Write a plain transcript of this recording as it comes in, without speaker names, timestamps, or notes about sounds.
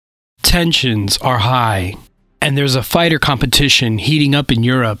tensions are high, and there's a fighter competition heating up in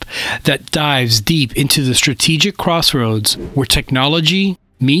Europe that dives deep into the strategic crossroads where technology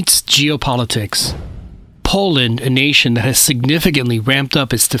meets geopolitics. Poland, a nation that has significantly ramped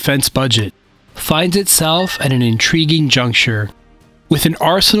up its defense budget, finds itself at an intriguing juncture. With an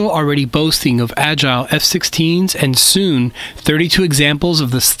arsenal already boasting of agile F-16s and soon 32 examples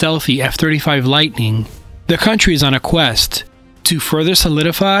of the stealthy F-35 Lightning, the country is on a quest to further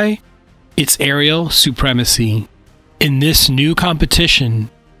solidify its aerial supremacy. In this new competition,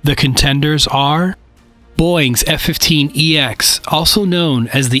 the contenders are Boeing's F-15EX, also known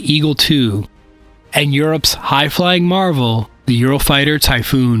as the Eagle II, and Europe's high-flying marvel, the Eurofighter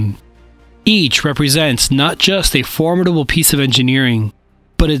Typhoon. Each represents not just a formidable piece of engineering,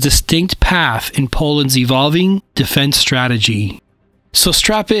 but a distinct path in Poland's evolving defense strategy. So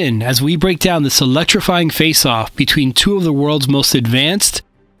strap in as we break down this electrifying face-off between two of the world's most advanced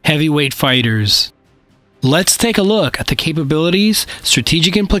heavyweight fighters. Let's take a look at the capabilities,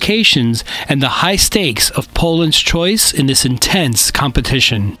 strategic implications, and the high stakes of Poland's choice in this intense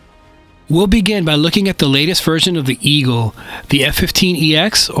competition. We'll begin by looking at the latest version of the Eagle, the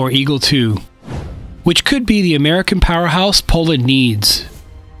F-15EX or Eagle II, which could be the American powerhouse Poland needs.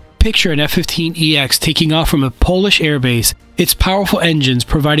 Picture an F-15EX taking off from a Polish airbase, its powerful engines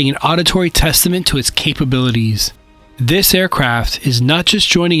providing an auditory testament to its capabilities. This aircraft is not just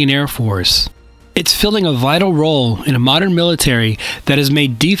joining an air force, it's filling a vital role in a modern military that has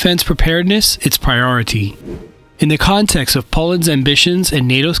made defense preparedness its priority. In the context of Poland's ambitions and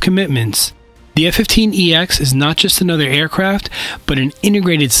NATO's commitments, the F-15EX is not just another aircraft, but an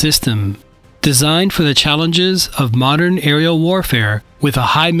integrated system designed for the challenges of modern aerial warfare with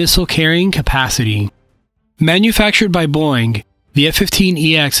a high missile carrying capacity. Manufactured by Boeing, the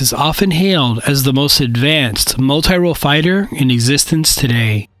F-15EX is often hailed as the most advanced multi-role fighter in existence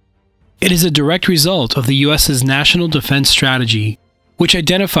today. It is a direct result of the U.S.'s national defense strategy, which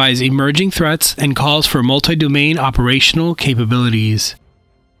identifies emerging threats and calls for multi-domain operational capabilities.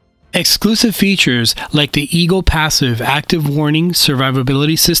 Exclusive features like the Eagle Passive Active Warning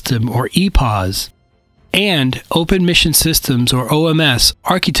Survivability System or EPAWS and Open Mission Systems or OMS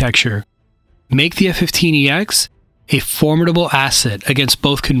architecture make the F-15EX a formidable asset against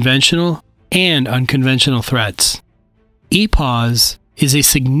both conventional and unconventional threats. EPAWS is a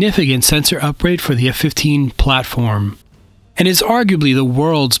significant sensor upgrade for the F-15 platform, and is arguably the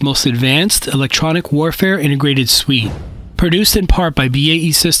world's most advanced electronic warfare integrated suite. Produced in part by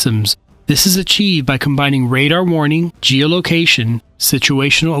BAE Systems, this is achieved by combining radar warning, geolocation,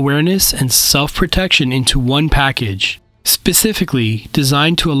 situational awareness, and self-protection into one package, specifically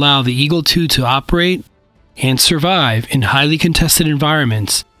designed to allow the Eagle II to operate and survive in highly contested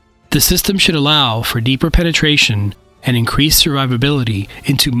environments. The system should allow for deeper penetration and increased survivability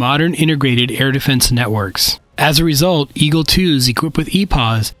into modern integrated air defense networks. As a result, Eagle IIs equipped with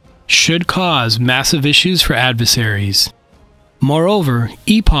EPAWS should cause massive issues for adversaries. Moreover,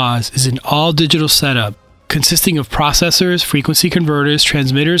 EPAWS is an all-digital setup consisting of processors, frequency converters,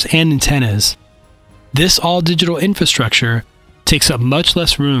 transmitters, and antennas. This all-digital infrastructure takes up much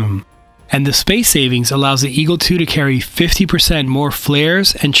less room, and the space savings allows the Eagle II to carry 50% more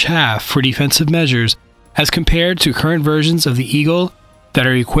flares and chaff for defensive measures as compared to current versions of the Eagle that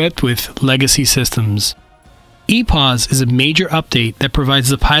are equipped with legacy systems. EPAWS is a major update that provides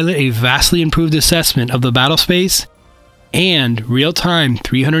the pilot a vastly improved assessment of the battle space and real-time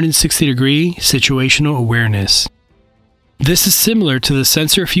 360-degree situational awareness. This is similar to the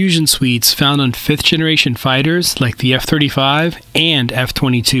sensor fusion suites found on 5th-generation fighters like the F-35 and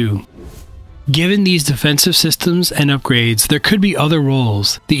F-22. Given these defensive systems and upgrades, there could be other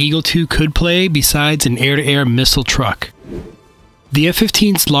roles the Eagle II could play besides an air-to-air missile truck. The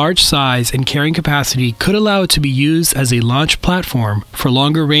F-15's large size and carrying capacity could allow it to be used as a launch platform for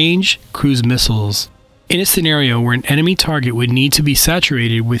longer-range cruise missiles. In a scenario where an enemy target would need to be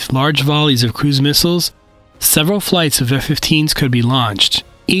saturated with large volleys of cruise missiles, several flights of F-15s could be launched,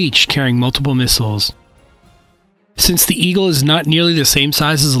 each carrying multiple missiles. Since the Eagle is not nearly the same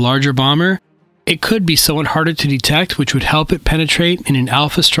size as a larger bomber, it could be somewhat harder to detect, which would help it penetrate in an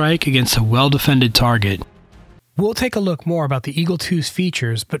alpha strike against a well-defended target. We'll take a look more about the Eagle II's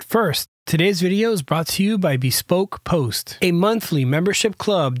features, but first, today's video is brought to you by Bespoke Post, a monthly membership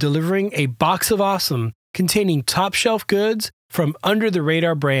club delivering a box of awesome containing top-shelf goods from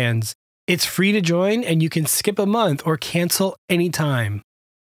under-the-radar brands. It's free to join, and you can skip a month or cancel anytime.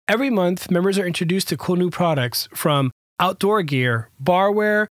 Every month, members are introduced to cool new products from outdoor gear,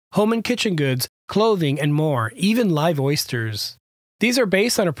 barware, home and kitchen goods, clothing, and more, even live oysters. These are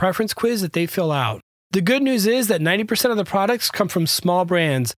based on a preference quiz that they fill out. The good news is that 90% of the products come from small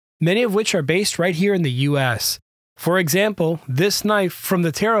brands, many of which are based right here in the US. For example, this knife from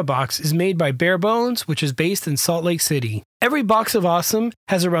the Terra box is made by Bare Bones, which is based in Salt Lake City. Every box of awesome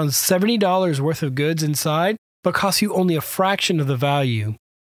has around $70 worth of goods inside, but costs you only a fraction of the value.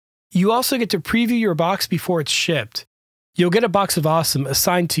 You also get to preview your box before it's shipped. You'll get a box of awesome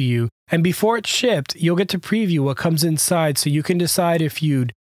assigned to you, and before it's shipped, you'll get to preview what comes inside so you can decide if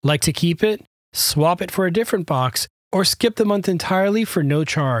you'd like to keep it, swap it for a different box, or skip the month entirely for no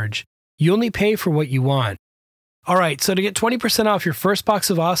charge. You only pay for what you want. Alright, so to get 20% off your first box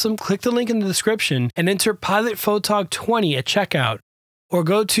of awesome, click the link in the description and enter PilotPhotog20 at checkout, or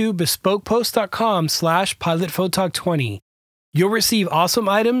go to bespokepost.com/PilotPhotog20. You'll receive awesome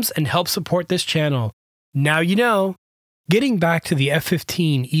items and help support this channel. Now you know. Getting back to the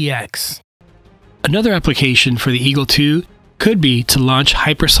F-15EX. Another application for the Eagle II could be to launch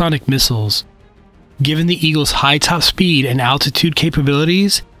hypersonic missiles. Given the Eagle's high top speed and altitude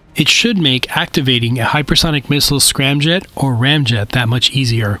capabilities, it should make activating a hypersonic missile scramjet or ramjet that much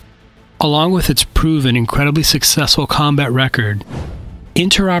easier. Along with its proven incredibly successful combat record,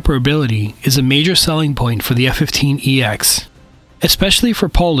 interoperability is a major selling point for the F-15EX, especially for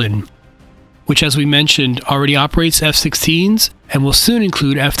Poland, which, as we mentioned, already operates F-16s and will soon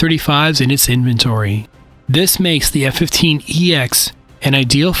include F-35s in its inventory. This makes the F-15EX an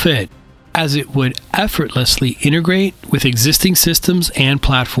ideal fit, as it would effortlessly integrate with existing systems and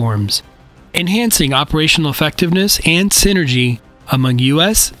platforms, enhancing operational effectiveness and synergy among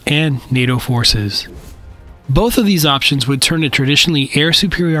US and NATO forces. Both of these options would turn a traditionally air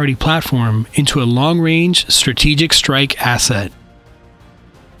superiority platform into a long-range strategic strike asset.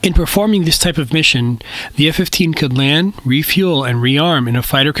 In performing this type of mission, the F-15 could land, refuel, and rearm in a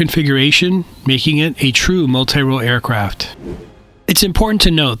fighter configuration, making it a true multi-role aircraft. It's important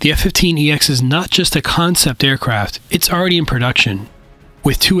to note the F-15EX is not just a concept aircraft, it's already in production,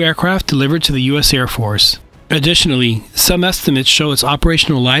 with 2 aircraft delivered to the US Air Force. Additionally, some estimates show its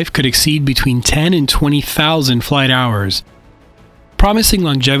operational life could exceed between 10 and 20,000 flight hours, promising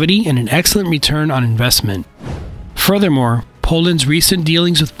longevity and an excellent return on investment. Furthermore, Poland's recent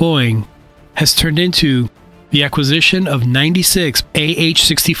dealings with Boeing has turned into the acquisition of 96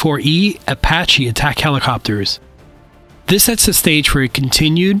 AH-64E Apache attack helicopters. This sets the stage for a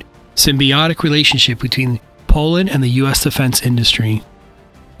continued, symbiotic relationship between Poland and the US defense industry.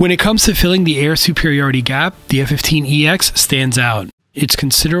 When it comes to filling the air superiority gap, the F-15EX stands out. Its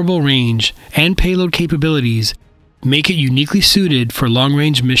considerable range and payload capabilities make it uniquely suited for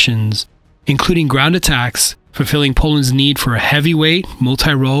long-range missions, including ground attacks, fulfilling Poland's need for a heavyweight,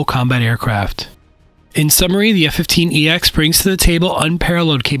 multi-role combat aircraft. In summary, the F-15EX brings to the table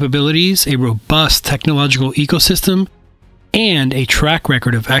unparalleled capabilities, a robust technological ecosystem, and a track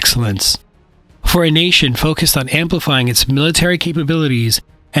record of excellence. For a nation focused on amplifying its military capabilities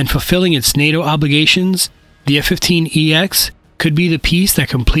and fulfilling its NATO obligations, the F-15EX could be the piece that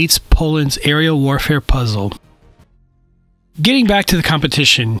completes Poland's aerial warfare puzzle. Getting back to the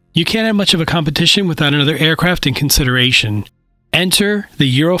competition, you can't have much of a competition without another aircraft in consideration. Enter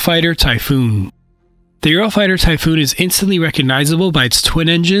the Eurofighter Typhoon. The Eurofighter Typhoon is instantly recognizable by its twin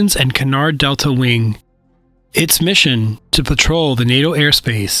engines and canard delta wing. Its mission to patrol the NATO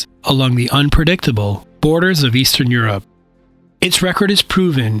airspace along the unpredictable borders of Eastern Europe. Its record is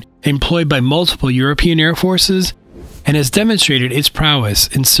proven, employed by multiple European air forces, and has demonstrated its prowess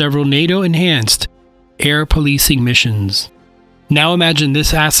in several NATO-enhanced air policing missions. Now imagine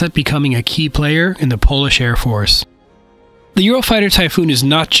this asset becoming a key player in the Polish Air Force. The Eurofighter Typhoon is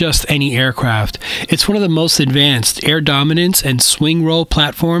not just any aircraft, it's one of the most advanced air dominance and swing roll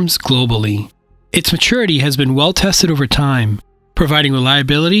platforms globally. Its maturity has been well tested over time, providing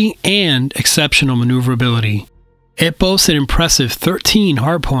reliability and exceptional maneuverability. It boasts an impressive 13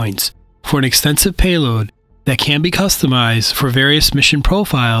 hardpoints for an extensive payload that can be customized for various mission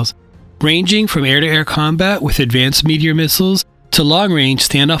profiles, ranging from air-to-air combat with advanced meteor missiles to long-range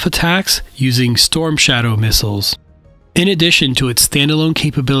standoff attacks using Storm Shadow missiles. In addition to its standalone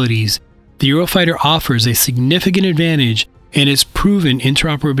capabilities, the Eurofighter offers a significant advantage in its proven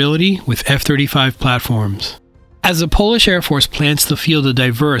interoperability with F-35 platforms. As the Polish Air Force plans to field a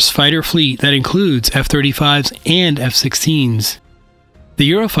diverse fighter fleet that includes F-35s and F-16s,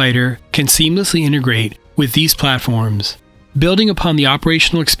 the Eurofighter can seamlessly integrate with these platforms, building upon the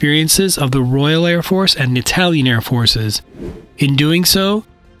operational experiences of the Royal Air Force and Italian Air Forces. In doing so,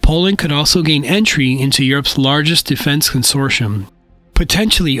 Poland could also gain entry into Europe's largest defense consortium,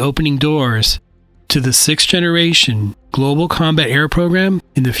 potentially opening doors to the 6th-generation Global Combat Air Program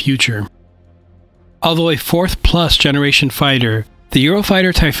in the future. Although a 4th-plus generation fighter, the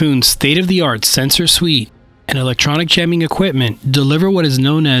Eurofighter Typhoon's state-of-the-art sensor suite and electronic jamming equipment deliver what is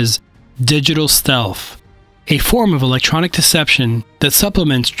known as digital stealth, a form of electronic deception that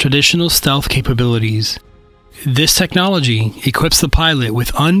supplements traditional stealth capabilities. This technology equips the pilot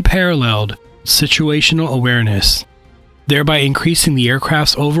with unparalleled situational awareness, thereby increasing the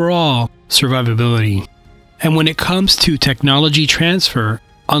aircraft's overall survivability. And when it comes to technology transfer,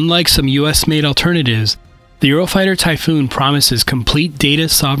 unlike some US-made alternatives, the Eurofighter Typhoon promises complete data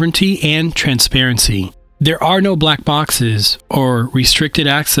sovereignty and transparency. There are no black boxes or restricted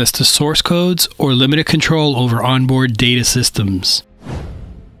access to source codes or limited control over onboard data systems.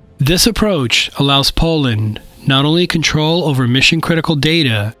 This approach allows Poland not only control over mission-critical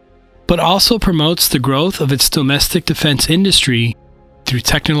data, but also promotes the growth of its domestic defense industry through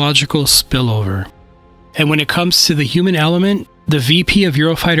technological spillover. And when it comes to the human element, the VP of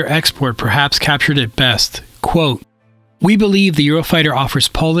Eurofighter Export perhaps captured it best. Quote, "We believe the Eurofighter offers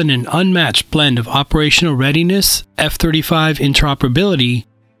Poland an unmatched blend of operational readiness, F-35 interoperability,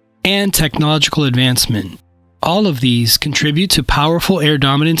 and technological advancement. All of these contribute to powerful air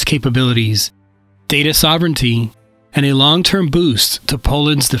dominance capabilities, data sovereignty, and a long-term boost to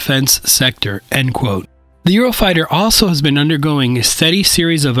Poland's defense sector." End quote. The Eurofighter also has been undergoing a steady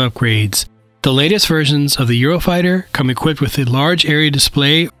series of upgrades. The latest versions of the Eurofighter come equipped with a large area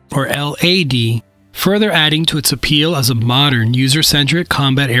display, or LAD, further adding to its appeal as a modern, user-centric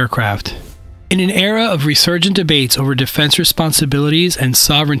combat aircraft. In an era of resurgent debates over defense responsibilities and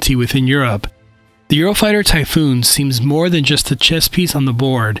sovereignty within Europe, the Eurofighter Typhoon seems more than just a chess piece on the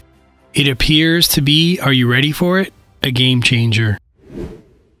board. It appears to be, are you ready for it, a game changer.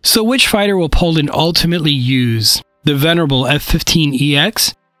 So which fighter will Poland ultimately use, the venerable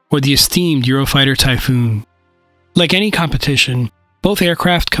F-15EX or the esteemed Eurofighter Typhoon? Like any competition, both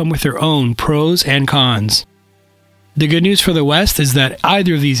aircraft come with their own pros and cons. The good news for the West is that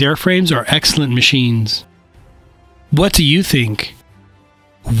either of these airframes are excellent machines. What do you think?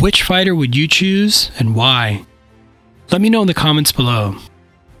 Which fighter would you choose and why? Let me know in the comments below.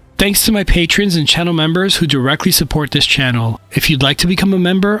 Thanks to my patrons and channel members who directly support this channel. If you'd like to become a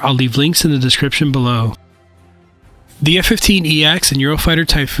member, I'll leave links in the description below. The F-15EX and Eurofighter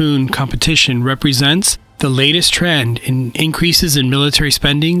Typhoon competition represents the latest trend in increases in military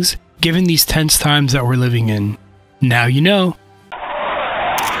spendings given these tense times that we're living in. Now you know.